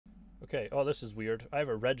Okay, oh, this is weird. I have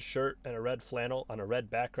a red shirt and a red flannel on a red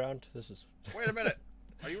background. This is... Wait a minute.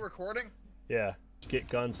 Are you recording? Yeah. Get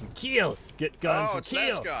guns and kill! Get guns and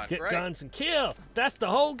kill! Get guns and kill! That's the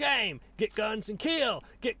whole game! Get guns and kill!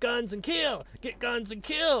 Get guns and kill! Get guns and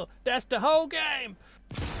kill! That's the whole game!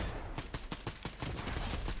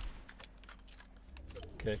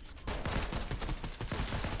 Okay.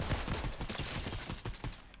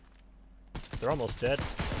 They're almost dead.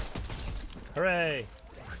 Hooray!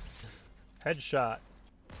 Headshot.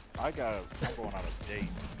 I'm going on a date.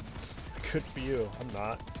 Good for you. I'm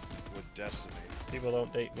not. With Destiny. People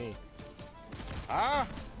don't date me. Huh?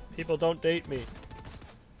 People don't date me.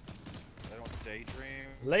 They don't daydream.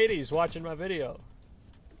 Ladies watching my video.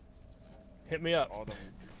 Hit me up. All them.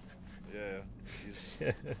 Yeah. He's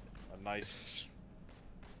a nice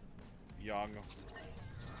young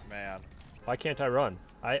man. Why can't I run?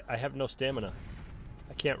 I have no stamina.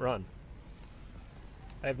 I can't run.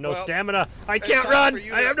 I have no stamina. I can't run.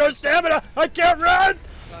 I have no stamina. I can't run.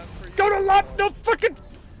 Go to lobby. No fucking.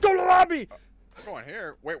 Go to lobby. I'm going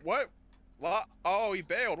here. Wait, what? Oh, he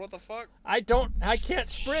bailed. What the fuck? I can't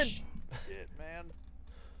sprint. Shit, man.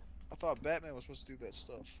 I thought Batman was supposed to do that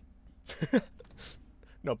stuff.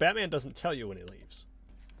 No, Batman doesn't tell you when he leaves.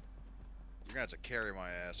 You're gonna have to carry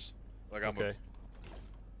my ass. Like I'm okay.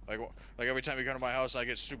 Like every time you come to my house, I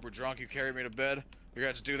get super drunk. You carry me to bed. You're gonna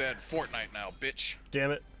have to do that in Fortnite now, bitch.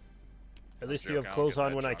 Damn it. At least you have clothes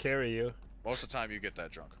on when I carry you. Most of the time, you get that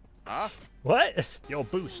drunk. Huh? What? Yo,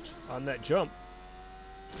 boost on that jump.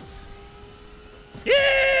 Yeah!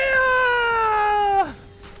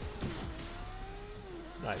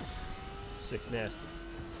 Nice. Sick, nasty.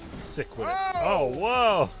 Sick with it. Oh,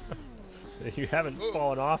 whoa! You haven't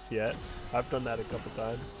fallen off yet. I've done that a couple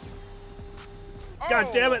times.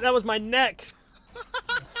 God damn it, that was my neck!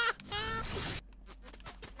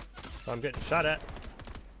 I'm getting shot at.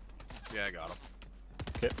 Yeah, I got him.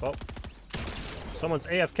 Okay, oh. Someone's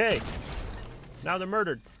AFK. Now they're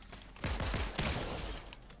murdered.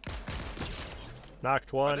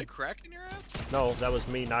 Knocked one. Are they cracking your ass? No, that was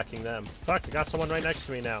me knocking them. Fuck, I got someone right next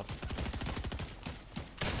to me now.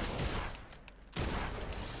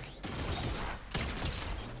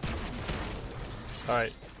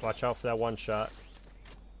 Alright, watch out for that one shot.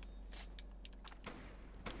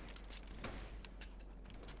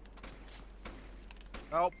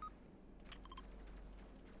 Nope.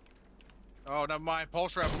 Oh, never mind.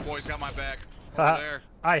 Pulse Rifle boys got my back. Over there.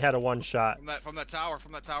 I had a one shot. From that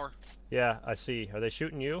tower. Yeah, I see. Are they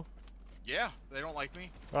shooting you? Yeah, they don't like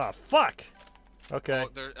me. Oh, fuck! Okay. Oh,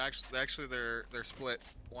 they're actually they're split.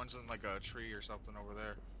 One's in like a tree or something over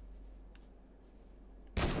there.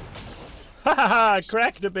 Haha,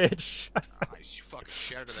 cracked a bitch! Nice, you fucking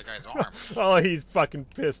shattered that guy's arm. Oh, he's fucking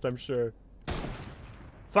pissed, I'm sure.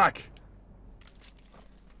 Fuck!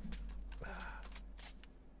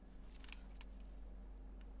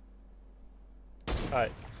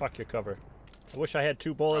 Alright, fuck your cover. I wish I had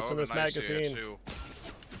 2 bullets in this magazine.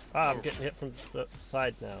 Ah, I'm getting hit from the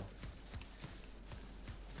side now.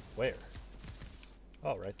 Where?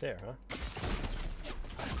 Oh, right there, huh?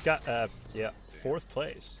 Got, yeah, 4th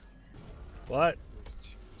place. What?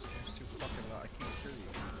 This game's too fucking loud. I can't hear you.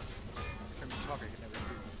 Every time you talk, I can never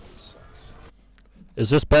hear you. It sucks. Is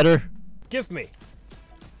this better? Give me!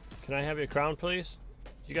 Can I have your crown, please?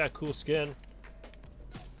 You got cool skin.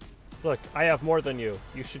 Look, I have more than you.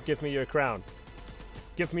 You should give me your crown.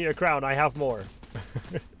 Give me your crown, I have more.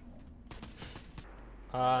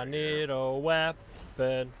 I need a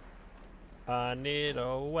weapon. I need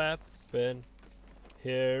a weapon.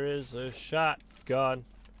 Here is a shotgun.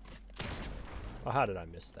 Oh, how did I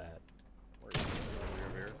miss that?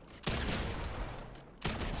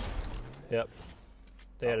 Yep.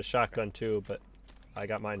 They had a shotgun too, but I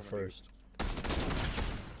got mine first.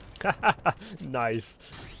 Nice.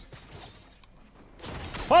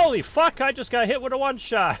 Holy fuck, I just got hit with a one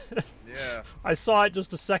shot. Yeah. I saw it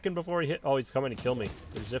just a second before he hit. Oh, he's coming to kill me.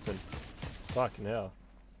 They're zipping. Fucking hell.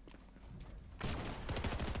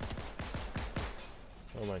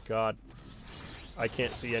 Oh my god. I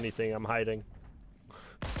can't see anything. I'm hiding.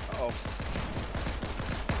 Uh-oh.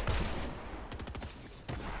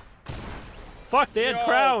 Fuck, they had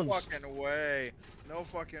crowns! No fucking way. No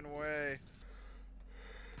fucking way.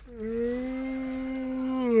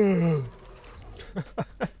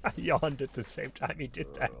 I yawned at the same time he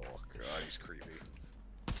did that. Oh god, he's creepy.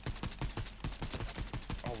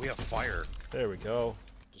 Oh, we have fire. There we go.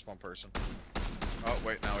 Just one person. Oh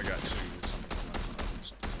wait, now we got 2.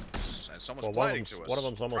 And someone's blinding to us. One of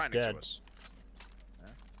them's almost dead. Yeah.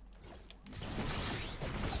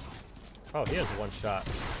 Oh, he has a one shot.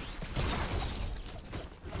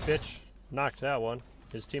 Bitch, knocked that one.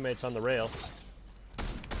 His teammate's on the rail.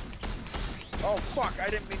 Oh fuck! I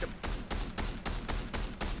didn't mean to.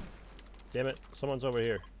 Damn it! Someone's over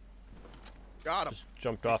here. Got him. Just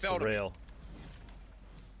jumped off the rail.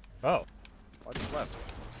 Oh. I just left.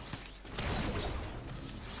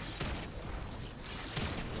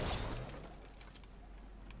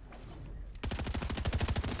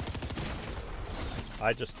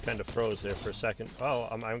 I just kind of froze there for a second. Oh,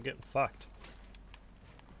 I'm getting fucked.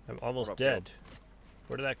 I'm almost dead.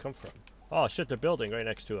 Where did that come from? Oh shit, they're building right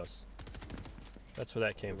next to us. That's where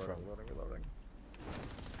that came from. Reloading.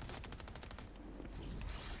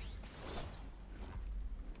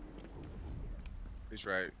 He's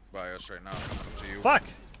right by us right now. Coming to you. Fuck!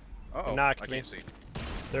 Uh-oh. Knocked I me. can't see.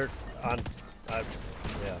 They're on.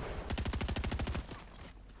 Yeah.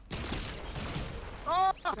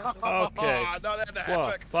 Okay. No, that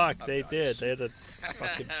Whoa, fuck, they did. They had a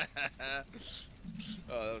fucking...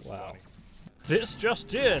 Oh, that was funny. This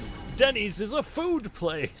just in. Denny's is a food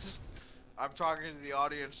place. I'm talking to the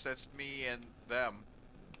audience. That's me and them.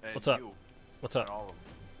 And What's up? You, What's up? and all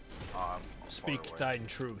of them. Speak thine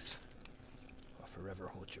truth. Or forever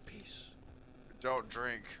hold your peace. Don't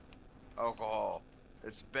drink alcohol.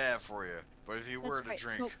 It's bad for you. But if you were to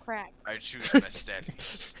drink, smoke crack. I choose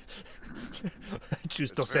Mestatis. I choose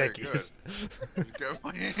It's Dos very Equis. good.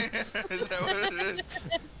 Is that what it is?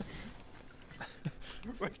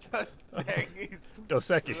 Dos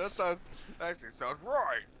Equis. That sounds, actually sounds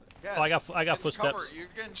right. Yes. Oh, I got footsteps. Cover. You're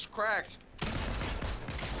getting cracked.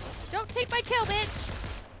 Don't take my kill, bitch!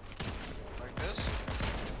 Like this.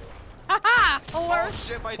 Haha! Or Oh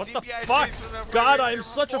shit, my What the DPI fuck? takes enough God, right I'm here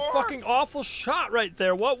such a before. fucking awful shot right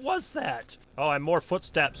there. What was that? Oh, I'm more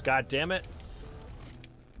footsteps. God damn it.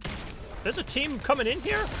 There's a team coming in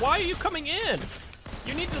here? Why are you coming in?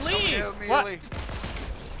 You need to leave. What?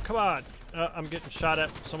 Come on. I'm getting shot at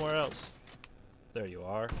somewhere else. There you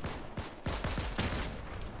are.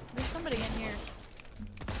 there's somebody in here.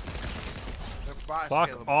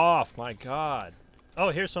 Fuck off, my God. Oh,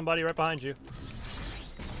 here's somebody right behind you.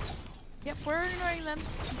 Yep, we're ignoring them.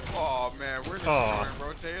 Oh man, we're just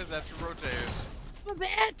rotators after rotators. I'm a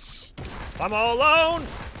bitch! I'm all alone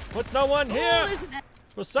with no one here Oh, there's an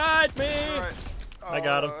beside me. Right. I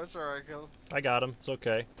got him. That's alright, kill him. I got him. It's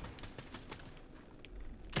okay.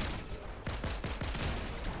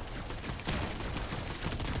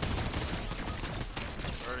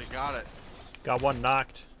 Already got it. Got one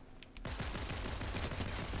knocked.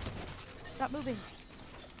 Stop moving.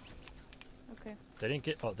 Okay. They didn't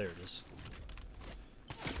get. Oh, there it is.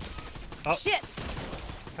 Oh, Shit!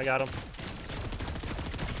 I got him.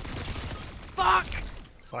 Fuck!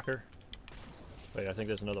 Fucker. Wait, I think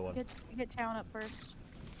there's another one. Get town up first.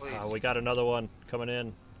 Please. We got another one coming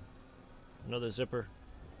in. Another zipper.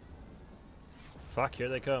 Fuck, here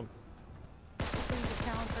they come. Please get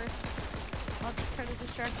town first. I'll just try to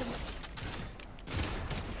distract him.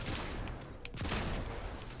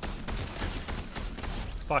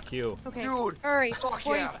 Fuck you. Okay. Dude, Hurry. fuck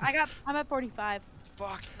 40, yeah. I'm at 45.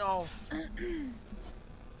 Fuck no.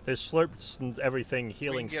 There's slurps and everything,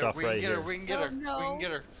 healing stuff right here. We can get her. Oh, no. We can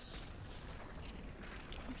get her.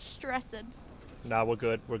 I'm stressing. Nah, we're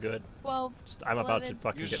good. We're good. 12. I'm about to 11.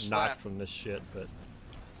 fucking Use get a knocked slap. from this shit, but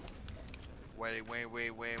Wait.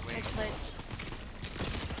 Glitch.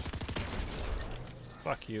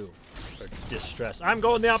 fuck you. Or distress. I'm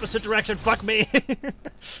going the opposite direction. Fuck me.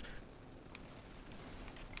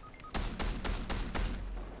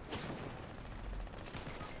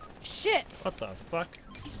 Shit! What the fuck?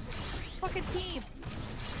 Fucking team.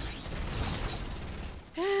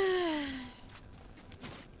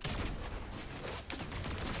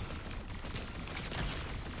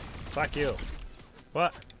 Fuck you.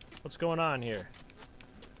 What? What's going on here?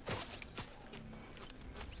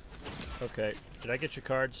 Okay. Did I get your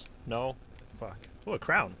cards? No? Fuck. Oh, a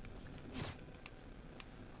crown.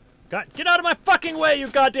 Get out of my fucking way, you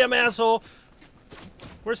goddamn asshole!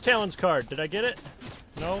 Where's Talon's card? Did I get it?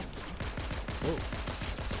 No? Ooh.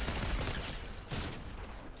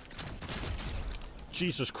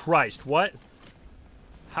 Jesus Christ, what?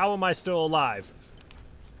 How am I still alive?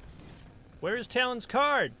 Where is Talon's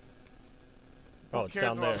card? Oh, it's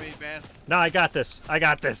down there. Me, man. No, I got this. I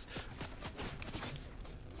got this.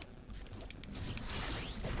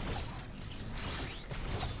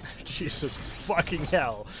 Jesus fucking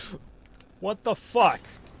hell. What the fuck?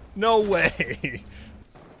 No way.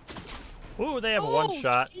 Ooh, they have a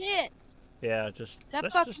one-shot. Shit! Yeah, just That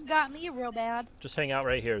let's fucking got me real bad. just hang out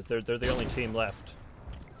right here. They're the only team left.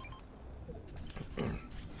 And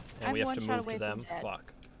I'm we have one to shot move away to from them. dead.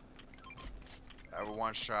 Fuck. I have a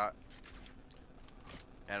one shot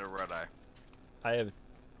and a red eye. I have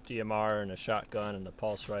DMR and a shotgun and a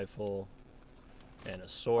pulse rifle and a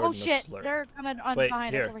sword Oh and shit! a slurp. They're coming on Wait,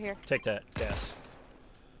 behind here. us over here. Take that gas.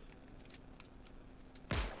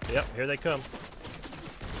 Yep, here they come.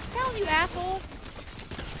 Hell, you asshole!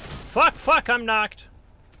 Fuck! Fuck! I'm knocked.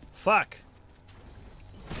 Fuck.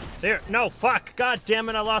 There. No. Fuck. God damn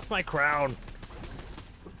it! I lost my crown.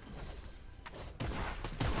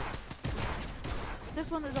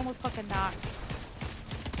 This one is almost fucking knocked.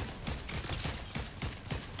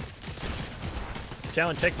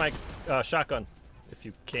 Talon, take my shotgun, if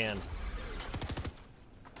you can.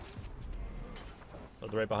 Oh,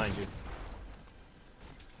 they're right behind you.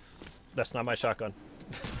 That's not my shotgun.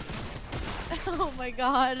 Oh my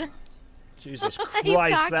god. Jesus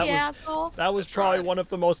Christ, that was probably tried. one of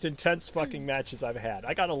the most intense fucking matches I've had.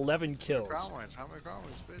 I got 11 kills. How many ground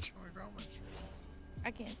wins, bitch? How many ground wins?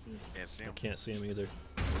 I can't see. Can't see I him. can't see him either.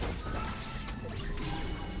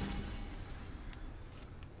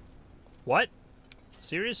 What?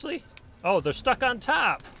 Seriously? Oh, they're stuck on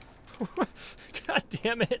top. God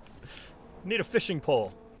damn it. Need a fishing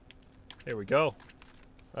pole. There we go.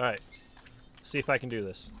 All right. See if I can do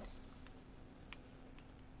this.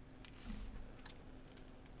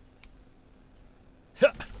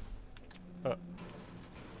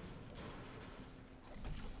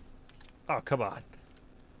 Oh, come on.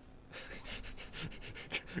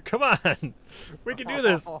 Come on. We can do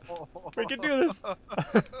this. We can do this.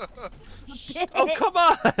 Oh, come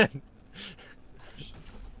on.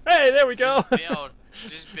 Hey, there we go.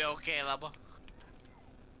 Just build Caleb.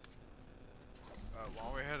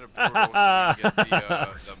 While we had a brutal, we get the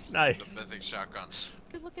Nice. the mythic shotguns.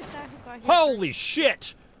 Look at that who got hit. Holy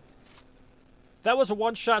shit! That was a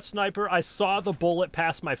one-shot sniper. I saw the bullet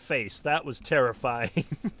pass my face. That was terrifying.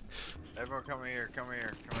 Everyone come here, come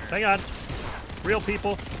here, come here. Hang on. Real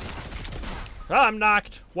people. Oh, I'm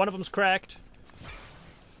knocked. One of them's cracked.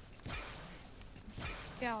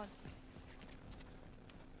 Gallon.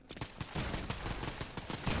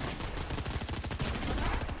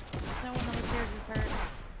 No one on the stairs is hurt.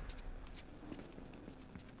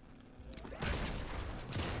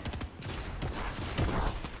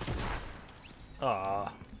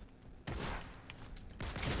 Aw.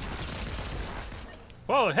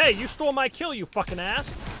 Whoa, hey, you stole my kill, you fucking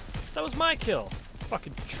ass. That was my kill.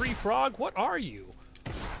 Fucking tree frog, what are you?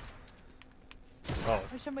 Oh,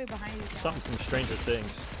 There's somebody behind you. Gallon. something from Stranger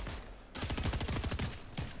Things.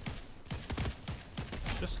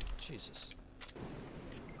 Just, Jesus.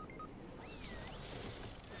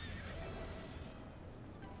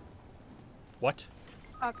 What?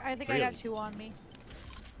 Fuck, I think Really? I got two on me.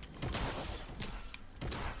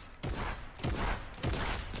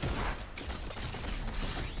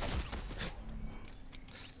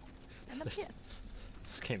 And I'm pissed.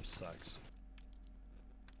 This game sucks.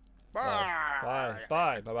 Bye. Bye.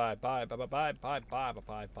 Bye. Bye. Bye. Bye. Bye. Bye. Bye. Bye. Bye. Bye.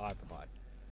 Bye. Bye. Bye.